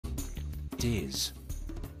It is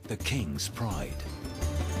the king's pride.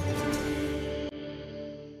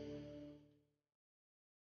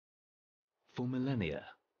 For millennia,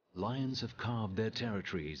 lions have carved their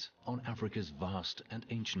territories on Africa's vast and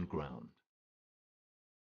ancient ground.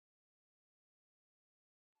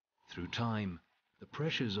 Through time, the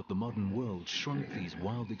pressures of the modern world shrunk these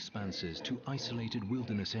wild expanses to isolated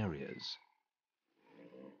wilderness areas,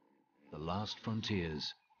 the last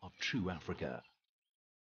frontiers of true Africa.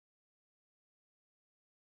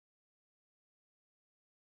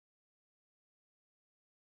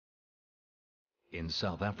 In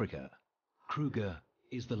South Africa, Kruger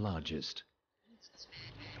is the largest.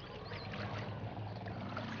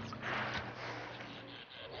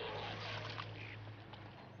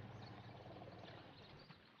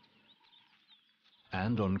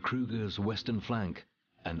 And on Kruger's western flank,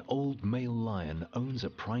 an old male lion owns a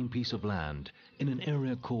prime piece of land in an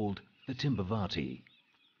area called the Timbavati.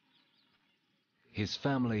 His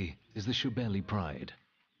family is the Shubeli Pride,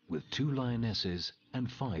 with 2 lionesses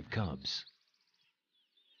and 5 cubs.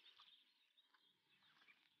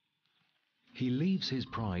 He leaves his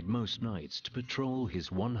pride most nights to patrol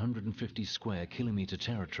his 150 square kilometer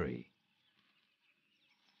territory.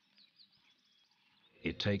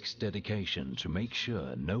 It takes dedication to make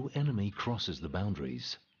sure no enemy crosses the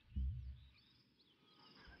boundaries.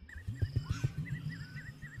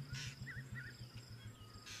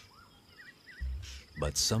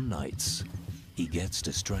 But some nights, he gets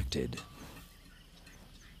distracted.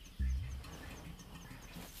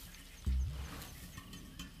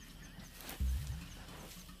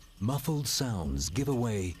 Muffled sounds give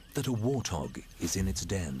away that a warthog is in its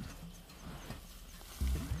den.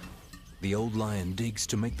 The old lion digs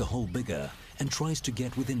to make the hole bigger and tries to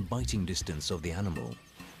get within biting distance of the animal.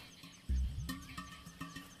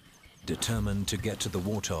 Determined to get to the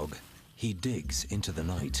warthog, he digs into the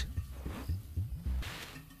night.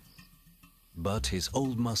 But his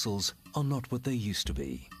old muscles are not what they used to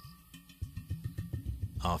be.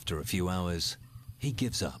 After a few hours, he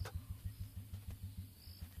gives up.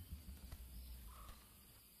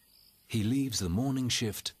 He leaves the morning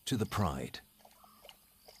shift to the pride.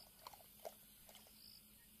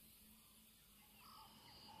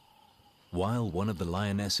 While one of the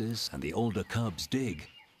lionesses and the older cubs dig,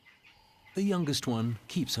 the youngest one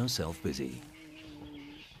keeps herself busy.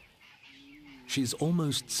 She's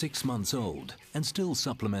almost 6 months old and still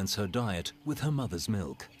supplements her diet with her mother's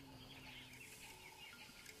milk.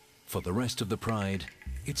 For the rest of the pride,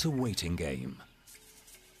 it's a waiting game.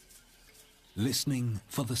 Listening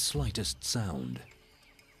for the slightest sound.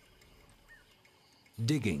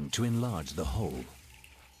 Digging to enlarge the hole.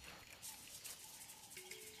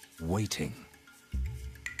 Waiting.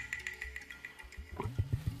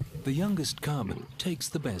 The youngest cub takes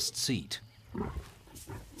the best seat.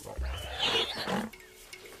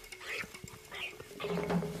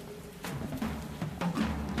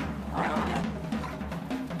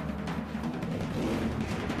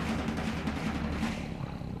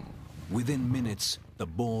 Within minutes, the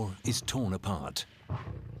boar is torn apart.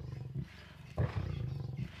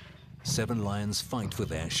 7 lions fight for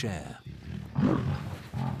their share.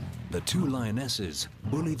 The 2 lionesses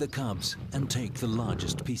bully the cubs and take the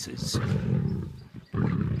largest pieces.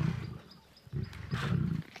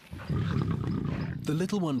 The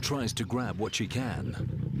little one tries to grab what she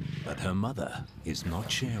can, but her mother is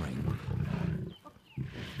not sharing.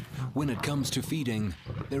 When it comes to feeding,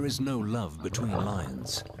 there is no love between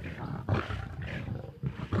lions.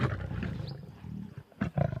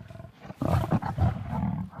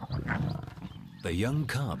 The young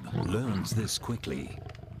cub learns this quickly.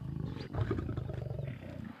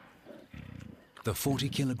 The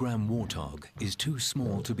 40-kilogram warthog is too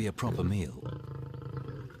small to be a proper meal.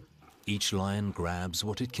 Each lion grabs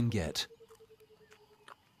what it can get.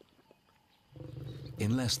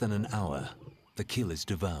 In less than an hour, the kill is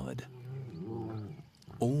devoured.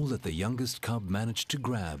 All that the youngest cub managed to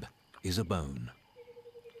grab is a bone.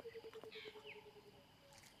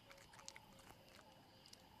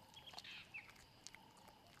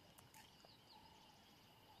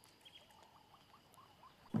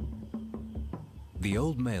 The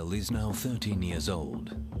old male is now 13 years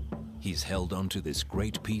old. He's held onto this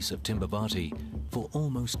great piece of Timbavati for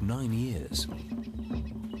almost 9 years.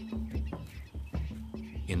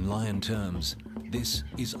 In lion terms, this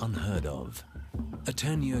is unheard of. A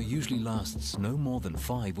tenure usually lasts no more than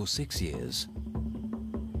 5 or 6 years.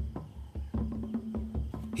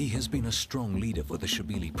 He has been a strong leader for the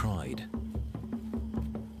Shubeli Pride.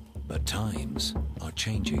 But times are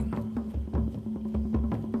changing.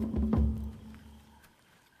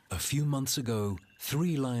 A few months ago,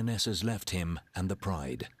 3 lionesses left him and the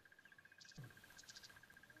pride.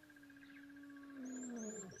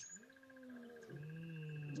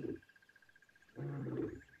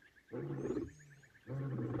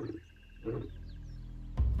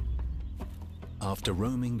 After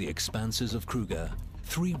roaming the expanses of Kruger,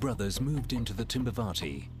 three brothers moved into the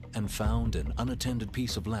Timbavati and found an unattended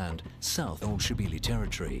piece of land south of Old Shabili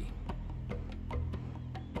territory.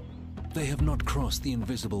 They have not crossed the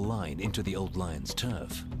invisible line into the old lion's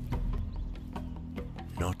turf.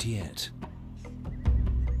 Not yet.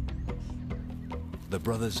 The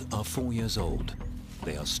brothers are 4 years old.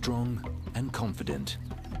 They are strong and confident.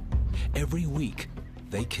 Every week,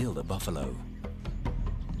 they kill a buffalo.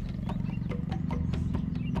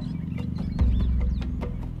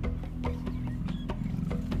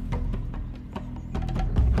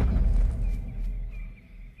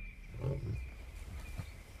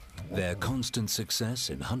 Their constant success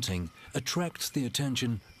in hunting attracts the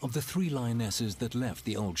attention of the three lionesses that left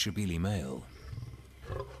the Old Shabili male.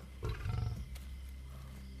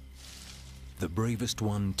 The bravest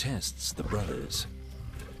one tests the brothers.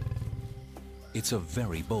 It's a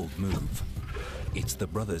very bold move. It's the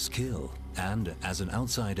brother's kill, and as an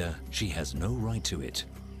outsider, she has no right to it.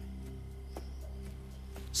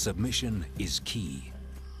 Submission is key.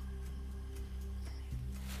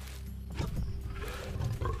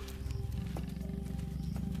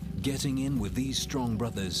 Getting in with these strong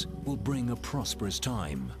brothers will bring a prosperous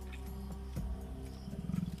time.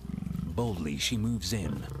 Boldly she moves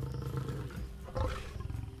in,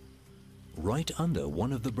 right under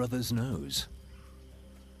one of the brothers' nose.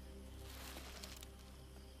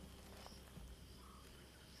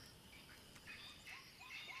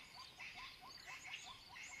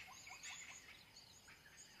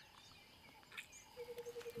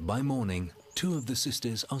 By morning, two of the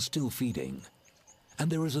sisters are still feeding. And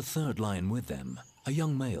there is a third lion with them, a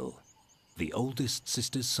young male, the oldest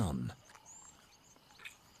sister's son.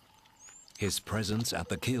 His presence at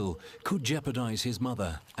the kill could jeopardize his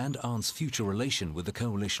mother and aunt's future relation with the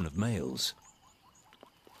coalition of males.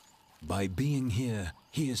 By being here,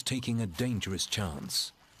 he is taking a dangerous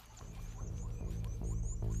chance.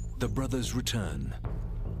 The brothers return.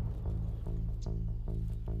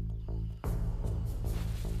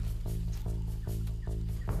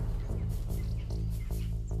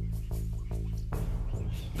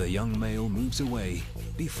 The young male moves away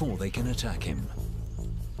before they can attack him.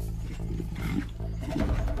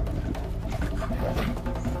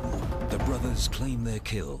 The brothers claim their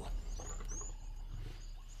kill.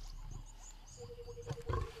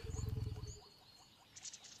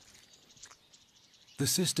 The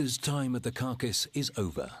sisters' time at the carcass is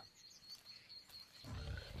over.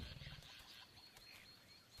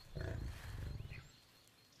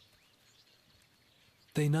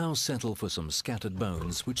 They now settle for some scattered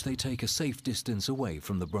bones, which they take a safe distance away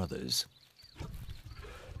from the brothers.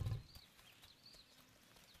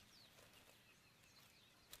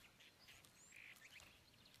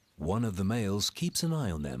 One of the males keeps an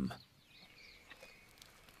eye on them.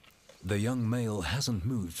 The young male hasn't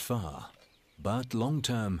moved far, but long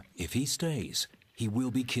term, if he stays, he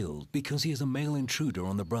will be killed because he is a male intruder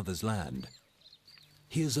on the brothers' land.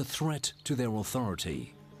 He is a threat to their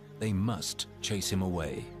authority. They must chase him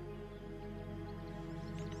away.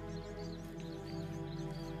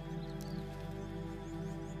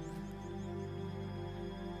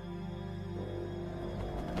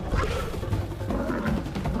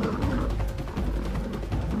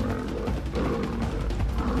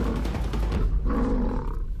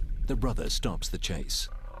 The brother stops the chase.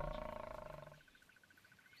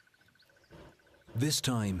 This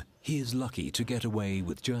time, he is lucky to get away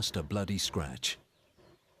with just a bloody scratch.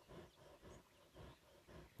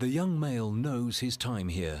 The young male knows his time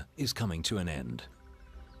here is coming to an end.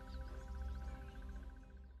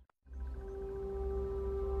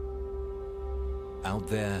 Out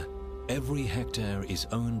there, every hectare is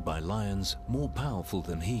owned by lions more powerful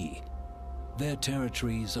than he. Their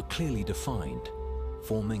territories are clearly defined,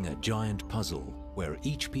 forming a giant puzzle where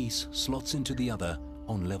each piece slots into the other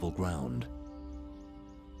on level ground.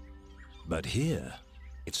 But here,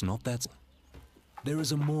 it's not that. There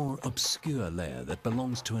is a more obscure layer that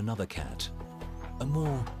belongs to another cat, a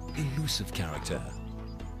more elusive character,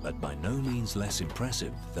 but by no means less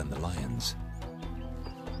impressive than the lions.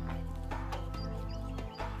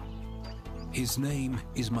 His name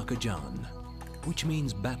is Makajan, which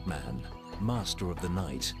means Batman, master of the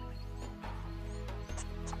night.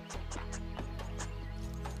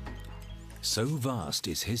 So vast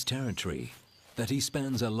is his territory that he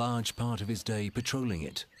spends a large part of his day patrolling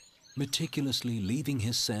it, meticulously leaving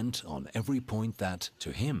his scent on every point that, to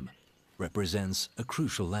him, represents a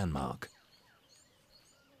crucial landmark.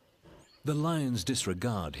 The lions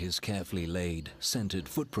disregard his carefully laid, scented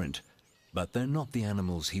footprint, but they're not the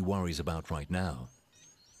animals he worries about right now.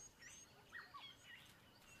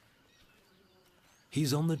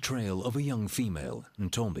 He's on the trail of a young female,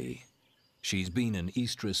 Ntombi. She's been in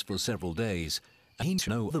estrus for several days, and he knows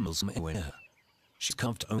no other Muslim anywhere. She's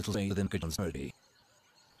carved a little within Kajan's territory.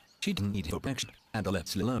 She didn't need for protection, and the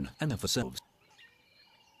left alone and for themselves.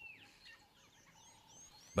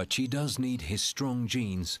 But she does need his strong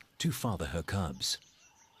genes to father her cubs.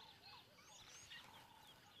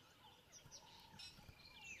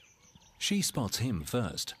 She spots him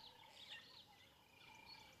first.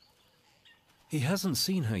 He hasn't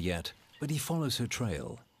seen her yet, but he follows her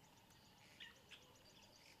trail.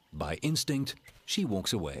 By instinct, she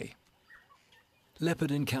walks away.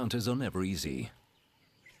 Leopard encounters are never easy.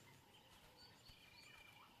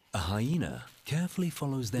 A hyena carefully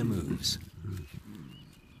follows their moves.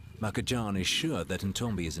 Makajan is sure that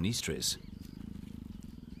Ntombi is an estrus,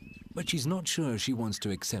 but she's not sure she wants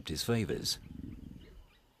to accept his favors.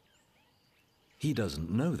 He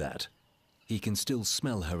doesn't know that. He can still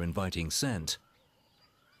smell her inviting scent.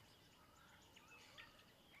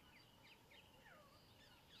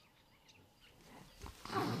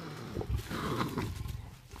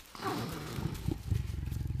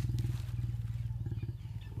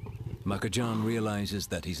 Makajan realizes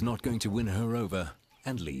that he's not going to win her over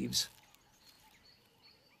and leaves.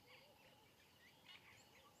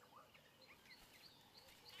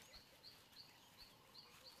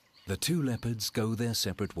 The two leopards go their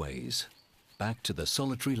separate ways, back to the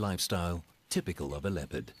solitary lifestyle typical of a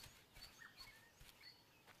leopard.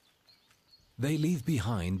 They leave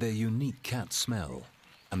behind their unique cat smell,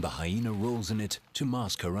 and the hyena rolls in it to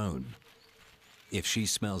mask her own. If she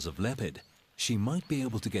smells of leopard, she might be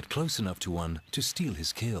able to get close enough to one to steal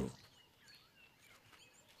his kill.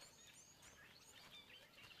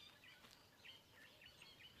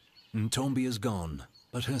 Ntombi is gone,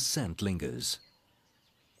 but her scent lingers.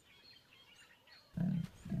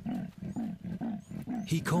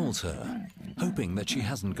 He calls her, hoping that she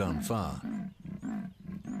hasn't gone far.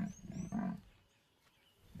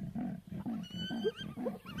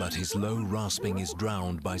 But his low rasping is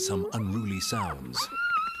drowned by some unruly sounds.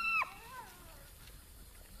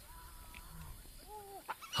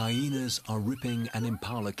 Hyenas are ripping an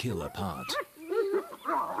impala kill apart.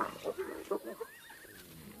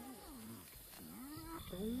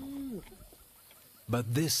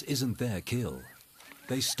 But this isn't their kill.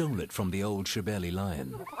 They stole it from the old Shebeli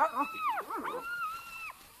lion.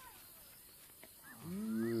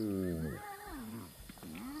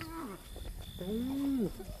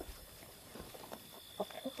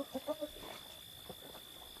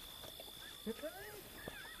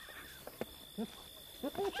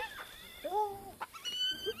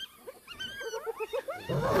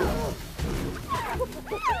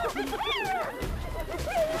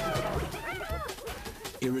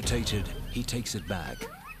 Irritated, he takes it back.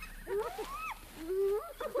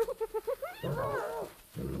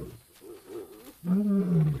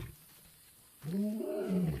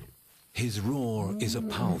 His roar is a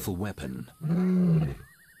powerful weapon.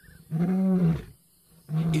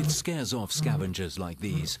 It scares off scavengers like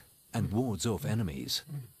these and wards off enemies.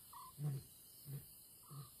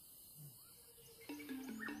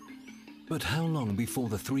 But how long before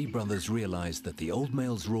the three brothers realize that the old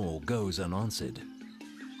male's roar goes unanswered?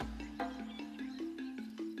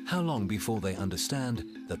 How long before they understand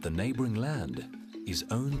that the neighboring land is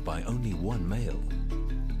owned by only one male?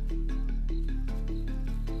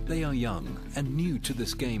 They are young and new to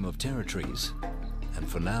this game of territories, and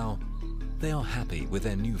for now, they are happy with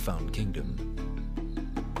their newfound kingdom.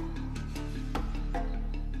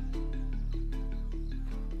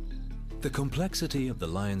 The complexity of the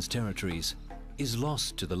lion's territories is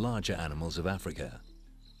lost to the larger animals of Africa.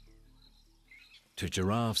 To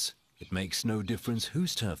giraffes, it makes no difference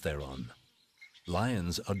whose turf they're on.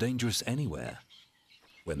 Lions are dangerous anywhere.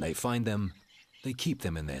 When they find them, they keep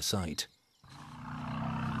them in their sight.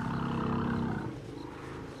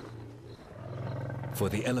 For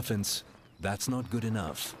the elephants, that's not good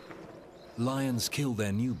enough. Lions kill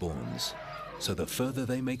their newborns, so the further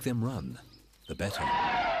they make them run, the better.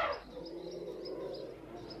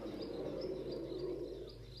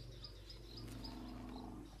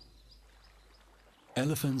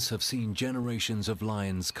 Elephants have seen generations of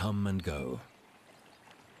lions come and go.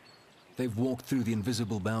 They've walked through the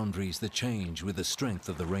invisible boundaries that change with the strength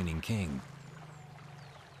of the reigning king.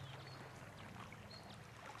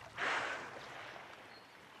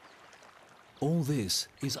 All this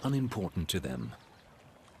is unimportant to them.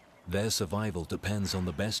 Their survival depends on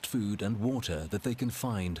the best food and water that they can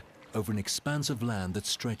find over an expanse of land that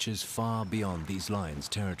stretches far beyond these lions'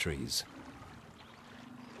 territories.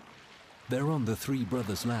 They're on the three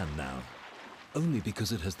brothers' land now, only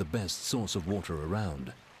because it has the best source of water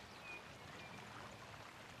around.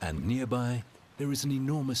 And nearby, there is an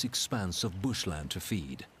enormous expanse of bushland to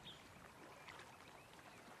feed.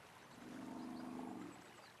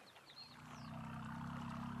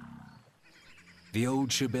 The old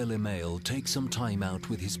Shebele male takes some time out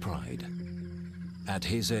with his pride. At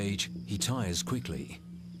his age, he tires quickly.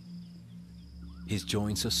 His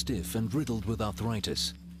joints are stiff and riddled with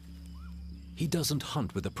arthritis. He doesn't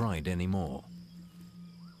hunt with the pride anymore.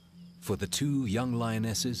 For the 2 young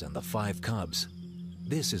lionesses and the 5 cubs,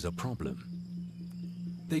 this is a problem.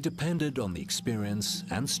 They depended on the experience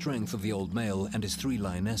and strength of the old male and his 3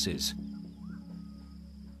 lionesses.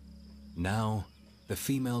 Now, the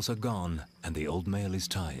females are gone and the old male is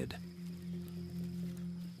tired.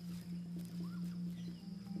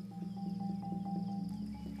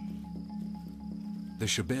 The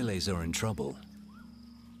Shebeles are in trouble.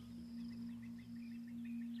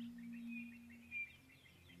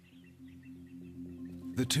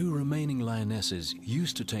 The 2 remaining lionesses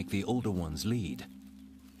used to take the older one's lead.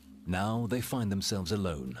 Now they find themselves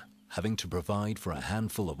alone, having to provide for a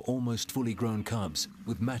handful of almost fully grown cubs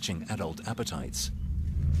with matching adult appetites.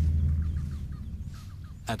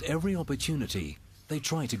 At every opportunity, they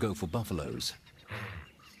try to go for buffaloes.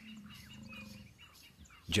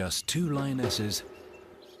 Just 2 lionesses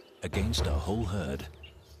against a whole herd.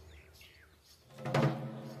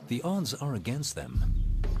 The odds are against them.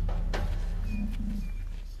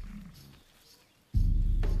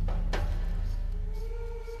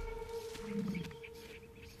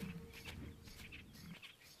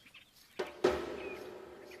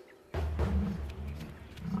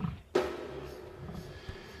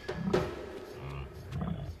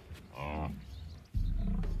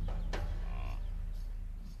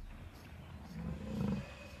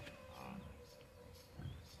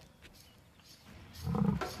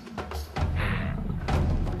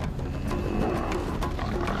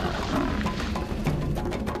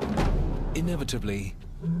 Inevitably,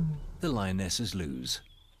 the lionesses lose.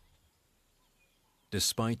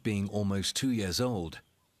 Despite being almost 2 years old,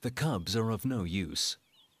 the cubs are of no use.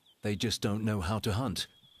 They just don't know how to hunt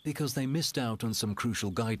because they missed out on some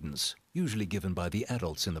crucial guidance, usually given by the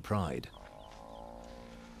adults in the pride.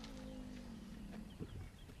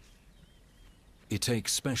 It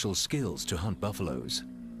takes special skills to hunt buffaloes.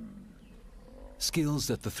 Skills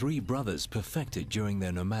that the 3 brothers perfected during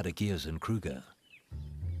their nomadic years in Kruger.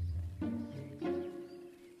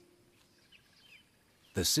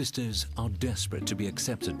 The sisters are desperate to be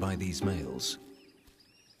accepted by these males.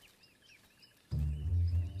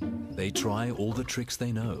 They try all the tricks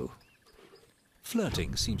they know.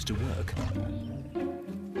 Flirting seems to work.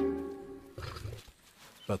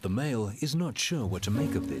 But the male is not sure what to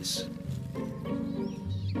make of this.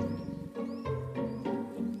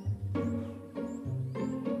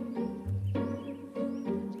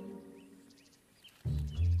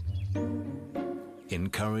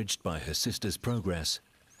 Encouraged by her sister's progress,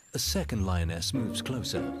 a second lioness moves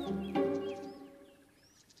closer.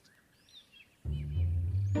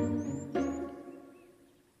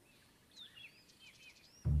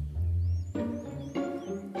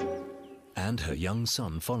 And her young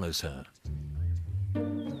son follows her.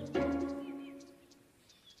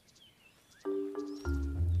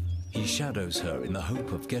 He shadows her in the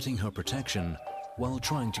hope of getting her protection while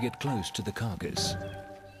trying to get close to the carcass.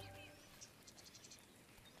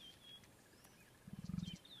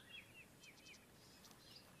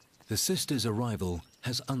 The sisters' arrival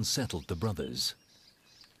has unsettled the brothers.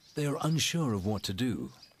 They are unsure of what to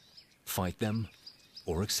do, fight them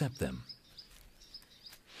or accept them.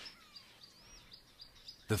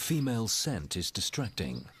 The female scent is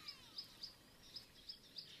distracting.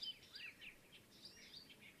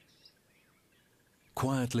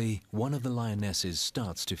 Quietly, one of the lionesses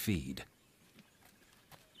starts to feed.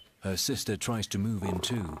 Her sister tries to move in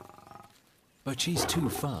too, but she's too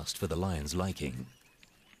fast for the lion's liking.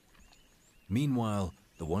 Meanwhile,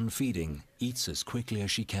 the one feeding eats as quickly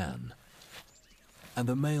as she can. And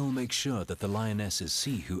the male makes sure that the lionesses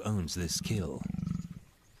see who owns this kill.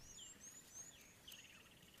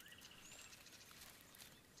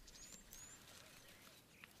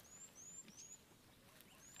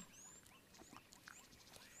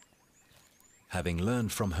 Having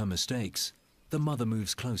learned from her mistakes, the mother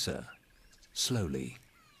moves closer, slowly.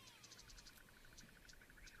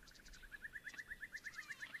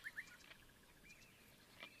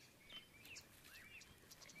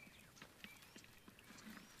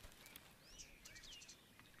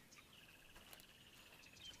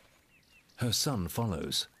 Her son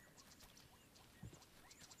follows.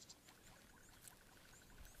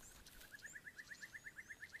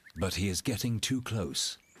 But he is getting too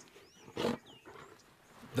close.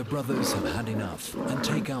 The brothers have had enough and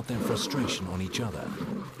take out their frustration on each other.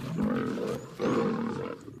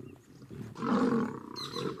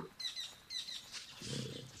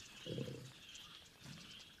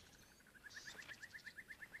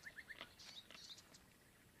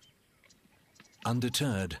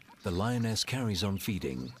 Undeterred, the lioness carries on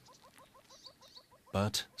feeding.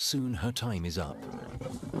 But soon her time is up.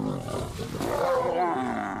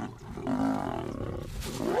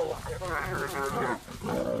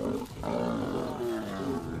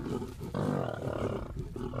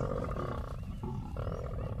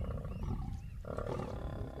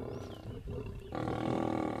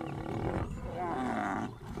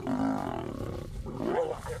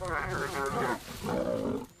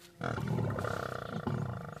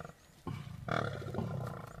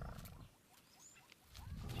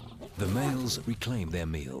 The males reclaim their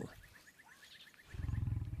meal.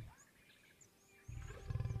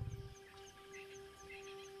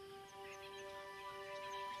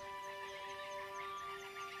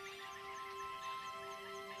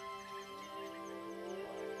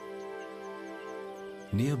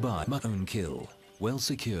 Nearby, my own kill, well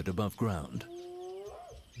secured above ground.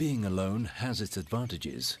 Being alone has its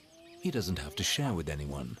advantages. He doesn't have to share with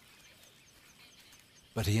anyone.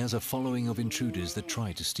 But he has a following of intruders that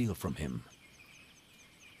try to steal from him.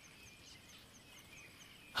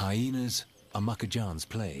 Hyenas are Makajan's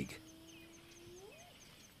plague.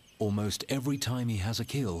 Almost every time he has a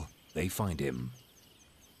kill, they find him.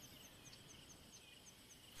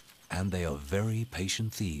 And they are very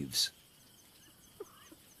patient thieves.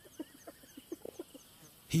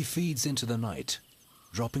 He feeds into the night,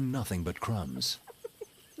 dropping nothing but crumbs.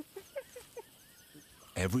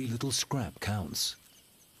 Every little scrap counts.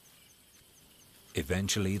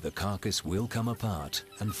 Eventually, the carcass will come apart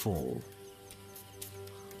and fall.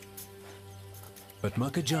 But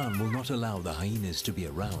Makajan will not allow the hyenas to be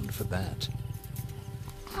around for that.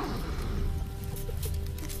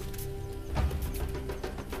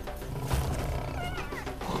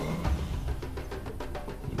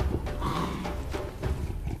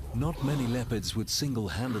 Not many leopards would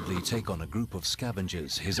single-handedly take on a group of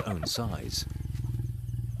scavengers his own size.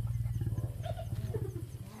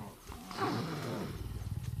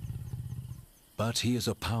 But he is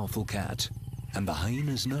a powerful cat, and the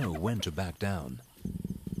hyenas know when to back down.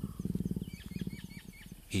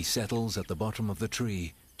 He settles at the bottom of the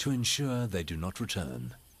tree to ensure they do not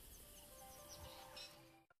return.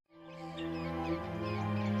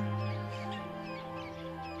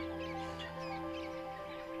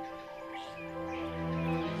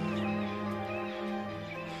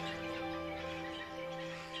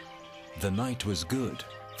 The night was good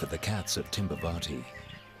for the cats of Timbavati.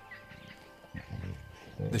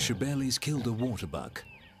 The Shebelis killed a waterbuck.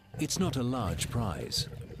 It's not a large prize,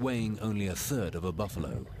 weighing only a third of a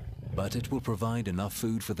buffalo, but it will provide enough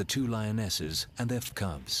food for the two lionesses and their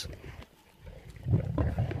cubs.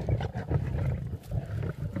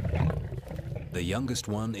 The youngest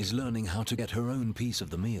one is learning how to get her own piece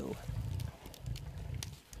of the meal.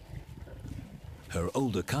 Her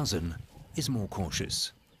older cousin is more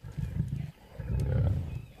cautious.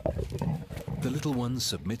 The little one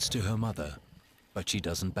submits to her mother, but she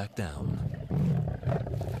doesn't back down.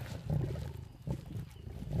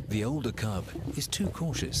 The older cub is too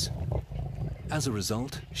cautious. As a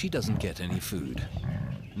result, she doesn't get any food.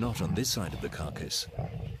 Not on this side of the carcass.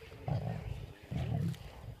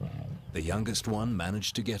 The youngest one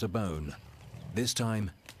managed to get a bone. This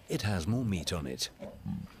time, it has more meat on it.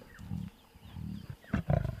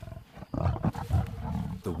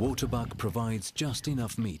 The waterbuck provides just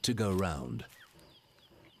enough meat to go round.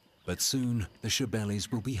 But soon, the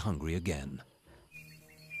Shebelis will be hungry again.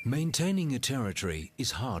 Maintaining a territory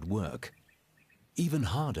is hard work. Even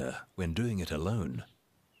harder when doing it alone.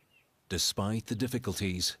 Despite the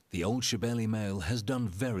difficulties, the old Shebeli male has done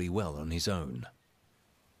very well on his own.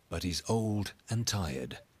 But he's old and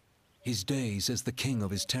tired. His days as the king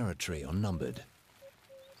of his territory are numbered.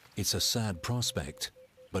 It's a sad prospect,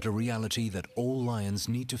 but a reality that all lions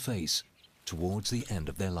need to face towards the end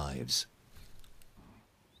of their lives.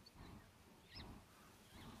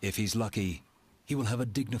 If he's lucky, he will have a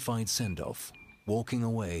dignified send-off, walking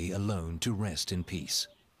away alone to rest in peace.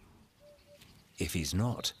 If he's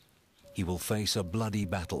not, he will face a bloody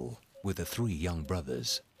battle with the three young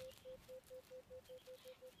brothers.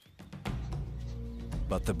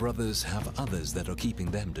 But the brothers have others that are keeping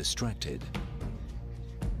them distracted.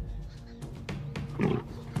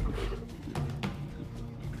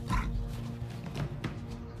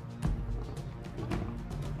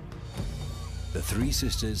 The three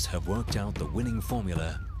sisters have worked out the winning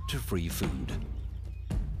formula to free food.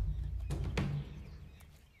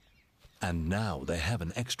 And now they have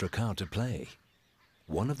an extra card to play.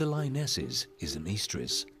 One of the lionesses is an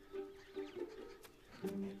estrus.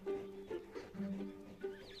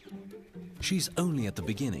 She's only at the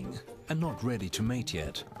beginning and not ready to mate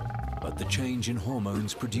yet, but the change in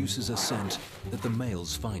hormones produces a scent that the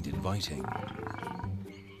males find inviting.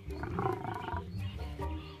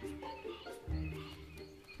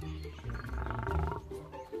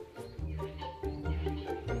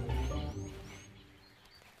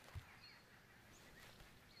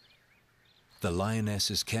 The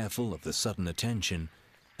lioness is careful of the sudden attention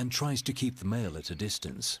and tries to keep the male at a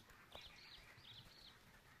distance.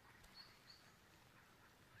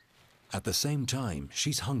 At the same time,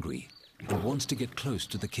 she's hungry and wants to get close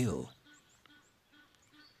to the kill.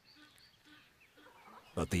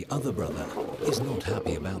 But the other brother is not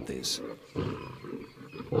happy about this.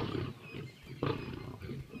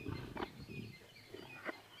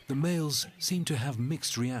 The males seem to have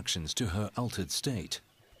mixed reactions to her altered state.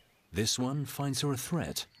 This one finds her a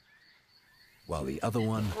threat, while the other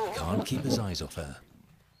one can't keep his eyes off her.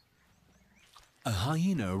 A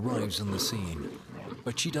hyena arrives on the scene,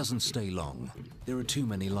 but she doesn't stay long. There are too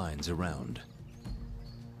many lions around.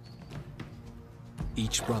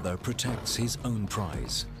 Each brother protects his own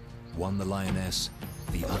prize. One the lioness,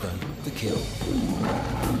 the other the kill.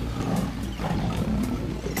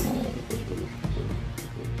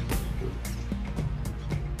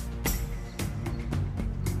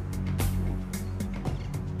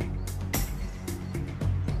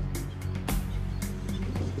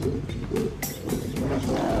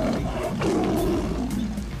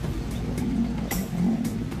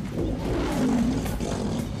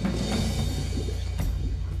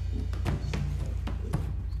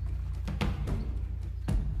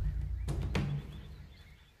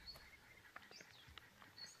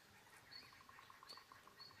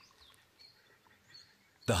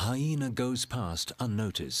 The hyena goes past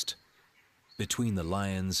unnoticed. Between the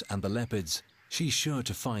lions and the leopards, she's sure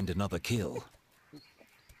to find another kill.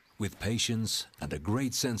 With patience and a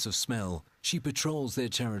great sense of smell, she patrols their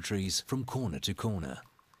territories from corner to corner.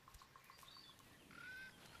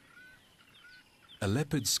 A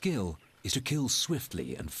leopard's skill is to kill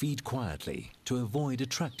swiftly and feed quietly to avoid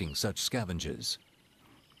attracting such scavengers.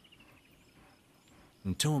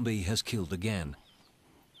 Ntombi has killed again.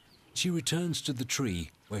 She returns to the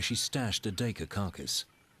tree where she stashed a duiker carcass.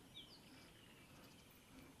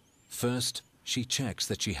 First, she checks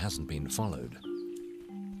that she hasn't been followed.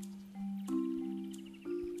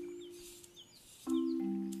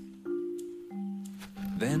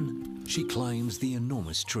 Then, she climbs the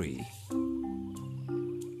enormous tree.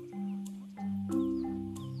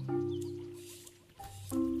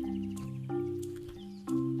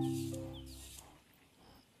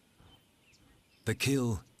 The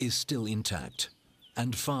kill is still intact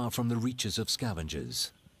and far from the reaches of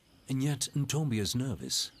scavengers. And yet Ntombi is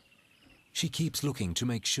nervous. She keeps looking to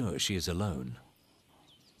make sure she is alone.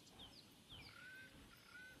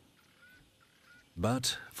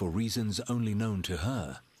 But, for reasons only known to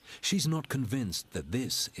her, she's not convinced that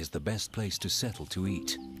this is the best place to settle to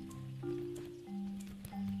eat.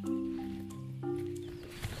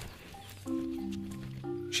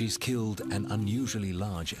 She's killed an unusually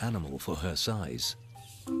large animal for her size.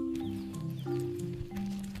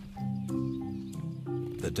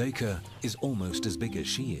 The duiker is almost as big as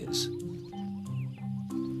she is.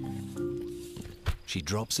 She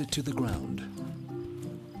drops it to the ground.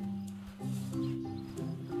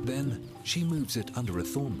 Then she moves it under a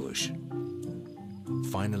thorn bush.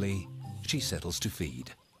 Finally, she settles to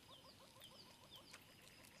feed.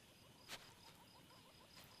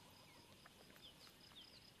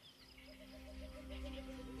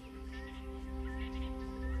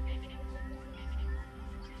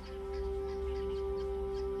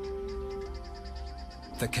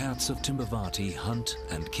 The cats of Timbavati hunt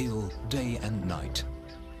and kill day and night.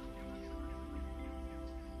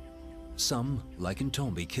 Some, like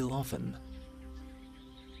Ntombi, kill often.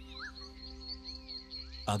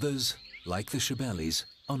 Others, like the Shebelis,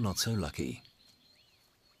 are not so lucky.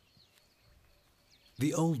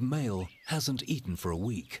 The old male hasn't eaten for a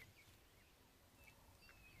week.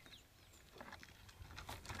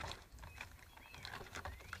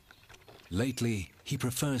 Lately, he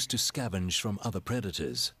prefers to scavenge from other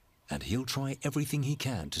predators, and he'll try everything he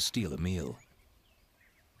can to steal a meal.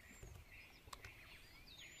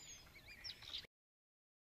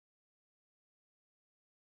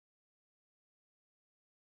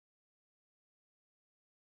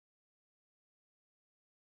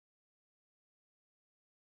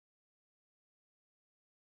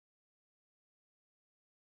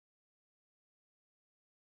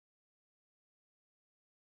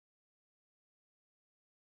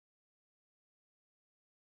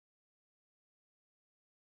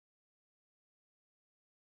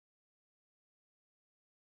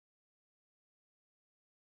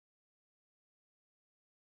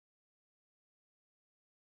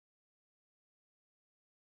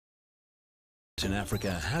 in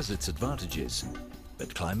Africa has its advantages,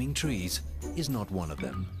 but climbing trees is not one of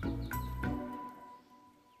them.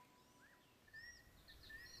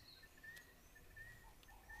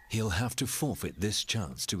 He'll have to forfeit this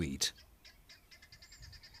chance to eat.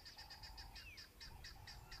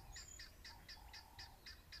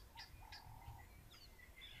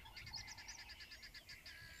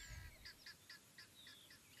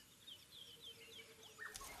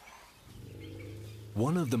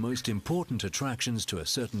 One of the most important attractions to a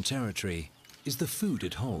certain territory is the food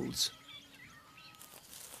it holds.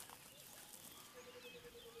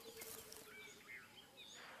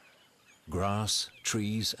 Grass,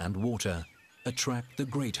 trees, and water attract the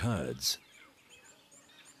great herds.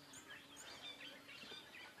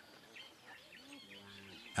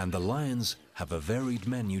 And the lions have a varied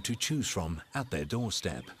menu to choose from at their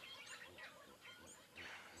doorstep.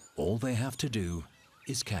 All they have to do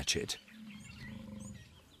is catch it.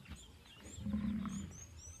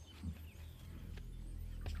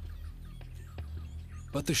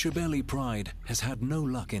 But the Shebeli pride has had no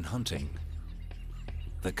luck in hunting.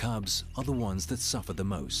 The cubs are the ones that suffer the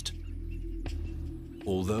most.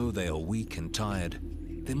 Although they are weak and tired,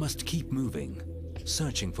 they must keep moving,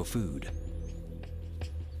 searching for food.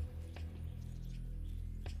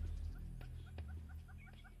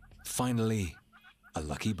 Finally, a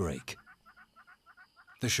lucky break.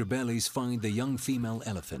 The Shebelis find the young female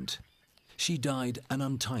elephant. She died an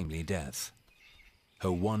untimely death.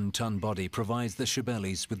 Her one-ton body provides the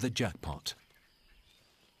Shebelis with the jackpot.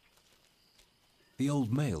 The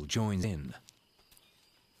old male joins in.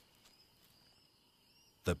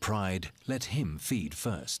 The pride let him feed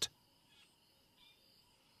first.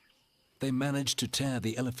 They manage to tear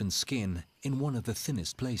the elephant's skin in one of the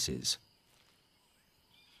thinnest places.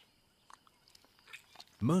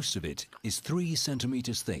 Most of it is 3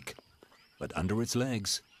 centimeters thick, but under its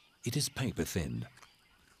legs, it is paper thin.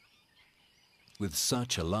 With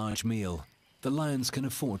such a large meal, the lions can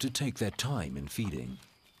afford to take their time in feeding.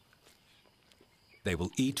 They will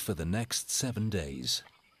eat for the next 7 days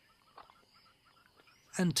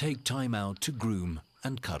and take time out to groom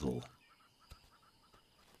and cuddle.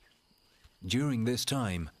 During this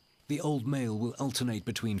time, the old male will alternate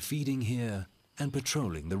between feeding here and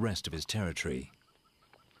patrolling the rest of his territory.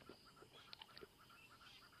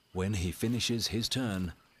 When he finishes his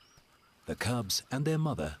turn, the cubs and their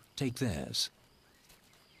mother take theirs.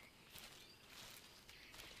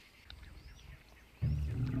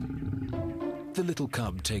 The little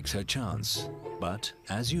cub takes her chance, but,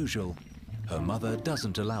 as usual, her mother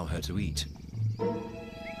doesn't allow her to eat.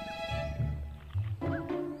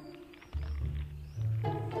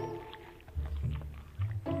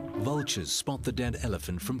 Vultures spot the dead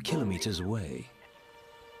elephant from kilometers away.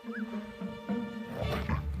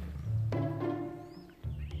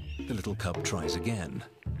 The little cub tries again.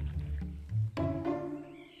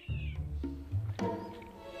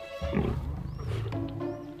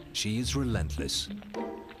 She is relentless.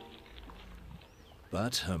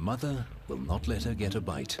 But her mother will not let her get a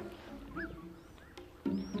bite.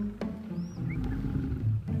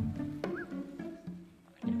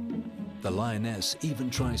 The lioness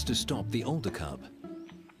even tries to stop the older cub.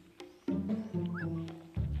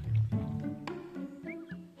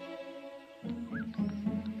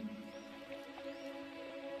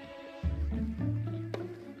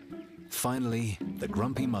 Finally, the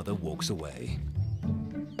grumpy mother walks away.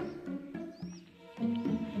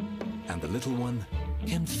 And the little one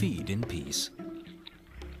can feed in peace.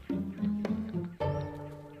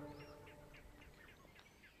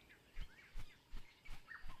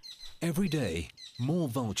 Every day, more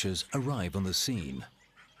vultures arrive on the scene.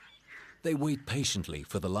 They wait patiently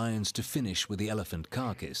for the lions to finish with the elephant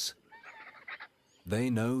carcass. They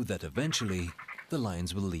know that eventually the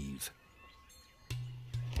lions will leave.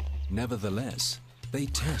 Nevertheless, they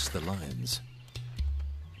test the lions.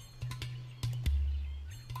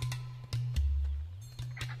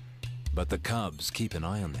 But the cubs keep an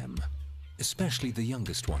eye on them, especially the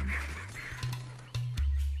youngest one.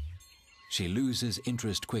 She loses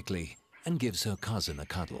interest quickly and gives her cousin a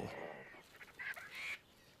cuddle.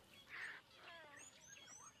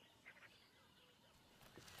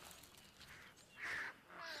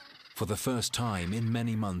 For the first time in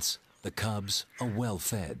many months, the cubs are well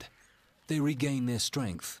fed. They regain their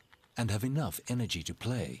strength and have enough energy to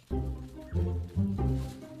play.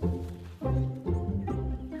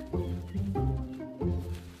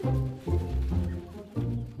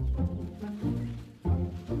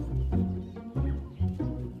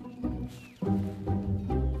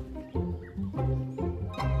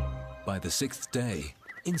 By the 6th day,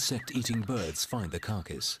 insect-eating birds find the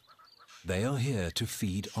carcass. They are here to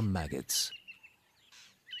feed on maggots.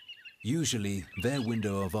 Usually, their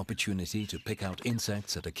window of opportunity to pick out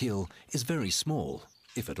insects at a kill is very small,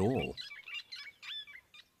 if at all.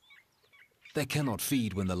 They cannot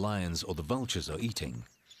feed when the lions or the vultures are eating.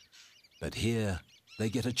 But here, they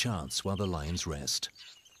get a chance while the lions rest.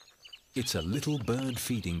 It's a little bird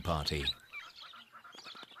feeding party.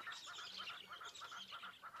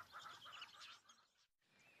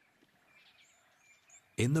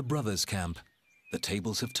 In the brothers' camp, the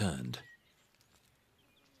tables have turned.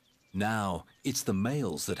 Now, it's the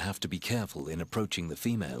males that have to be careful in approaching the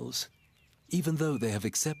females, even though they have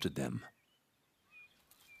accepted them.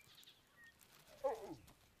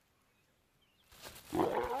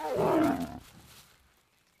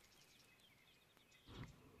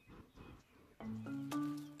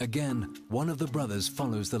 Again, one of the brothers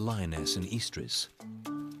follows the lioness and estrus.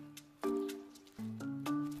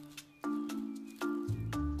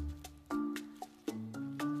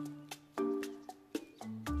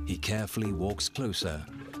 He carefully walks closer,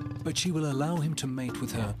 but she will allow him to mate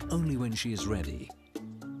with her only when she is ready.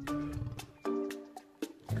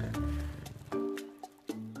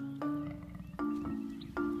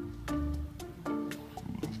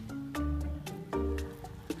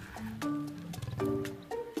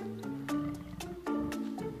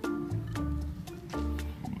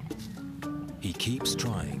 He keeps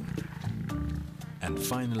trying, and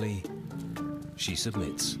finally, she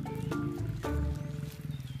submits.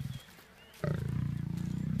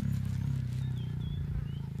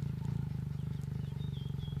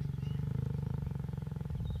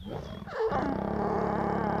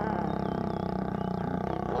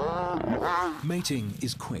 Mating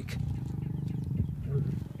is quick.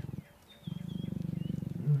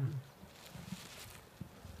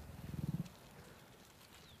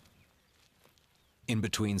 In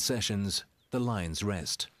between sessions, the lions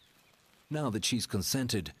rest. Now that she's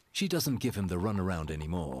consented, she doesn't give him the runaround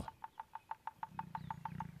anymore.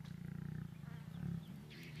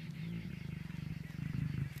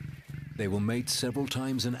 They will mate several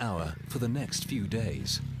times an hour for the next few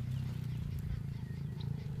days.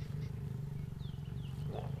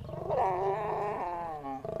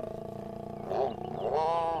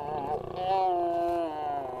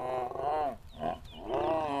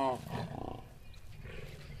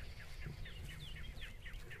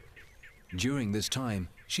 During this time,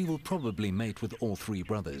 she will probably mate with all three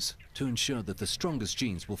brothers to ensure that the strongest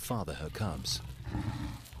genes will father her cubs.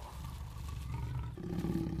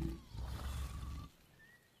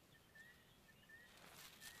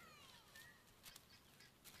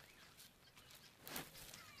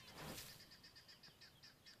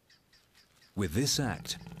 With this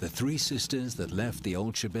act, the three sisters that left the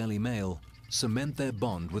old Shibeli male cement their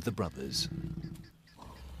bond with the brothers.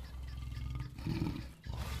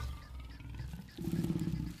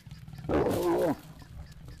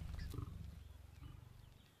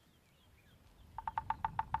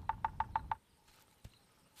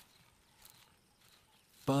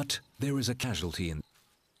 But there is a casualty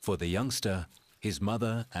for the youngster. His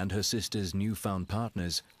mother and her sister's newfound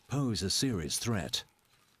partners pose a serious threat.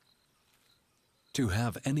 To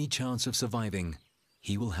have any chance of surviving,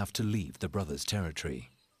 he will have to leave the brothers' territory.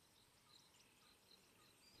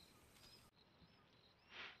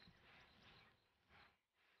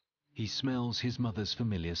 He smells his mother's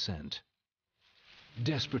familiar scent.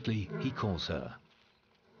 Desperately, he calls her.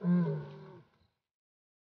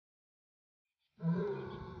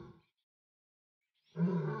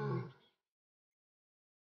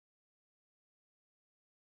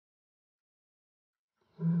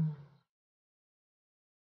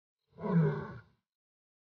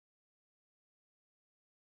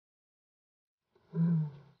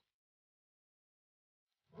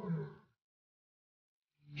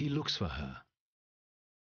 He looks for her.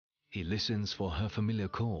 He listens for her familiar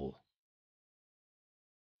call.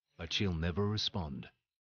 But she'll never respond.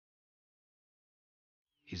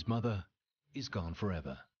 His mother is gone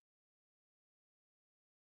forever.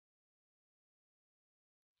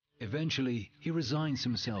 Eventually, he resigns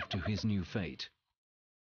himself to his new fate.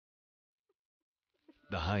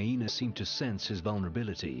 The hyenas seem to sense his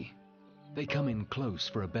vulnerability. They come in close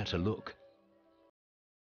for a better look.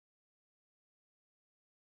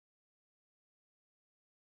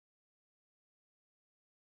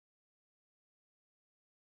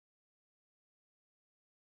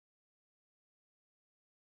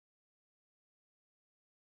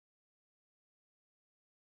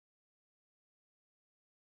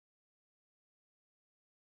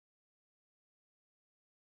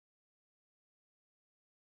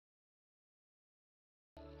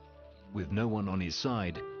 With no one on his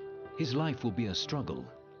side, his life will be a struggle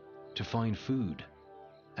to find food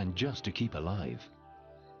and just to keep alive.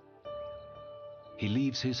 He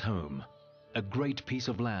leaves his home, a great piece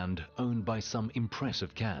of land owned by some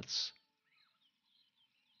impressive cats.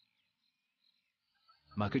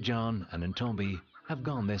 Makajan and Ntombi have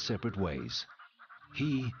gone their separate ways.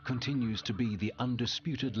 He continues to be the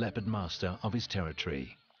undisputed leopard master of his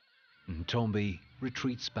territory. Ntombi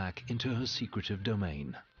retreats back into her secretive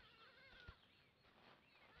domain.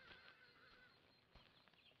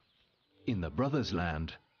 In the brothers'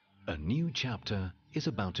 land, a new chapter is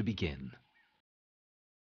about to begin.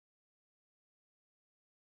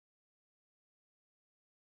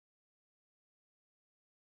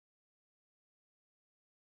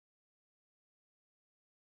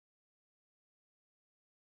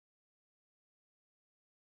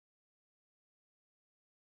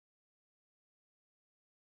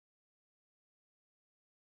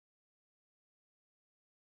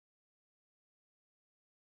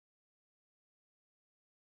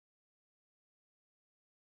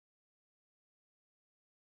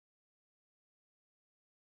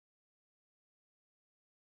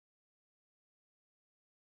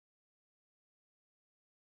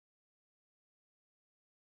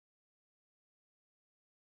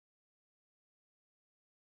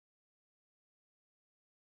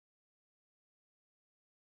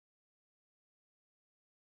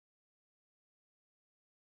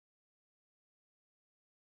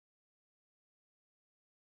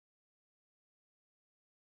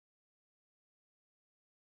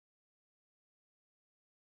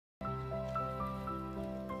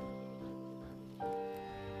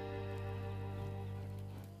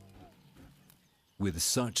 With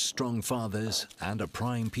such strong fathers and a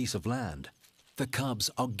prime piece of land, the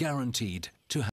cubs are guaranteed to have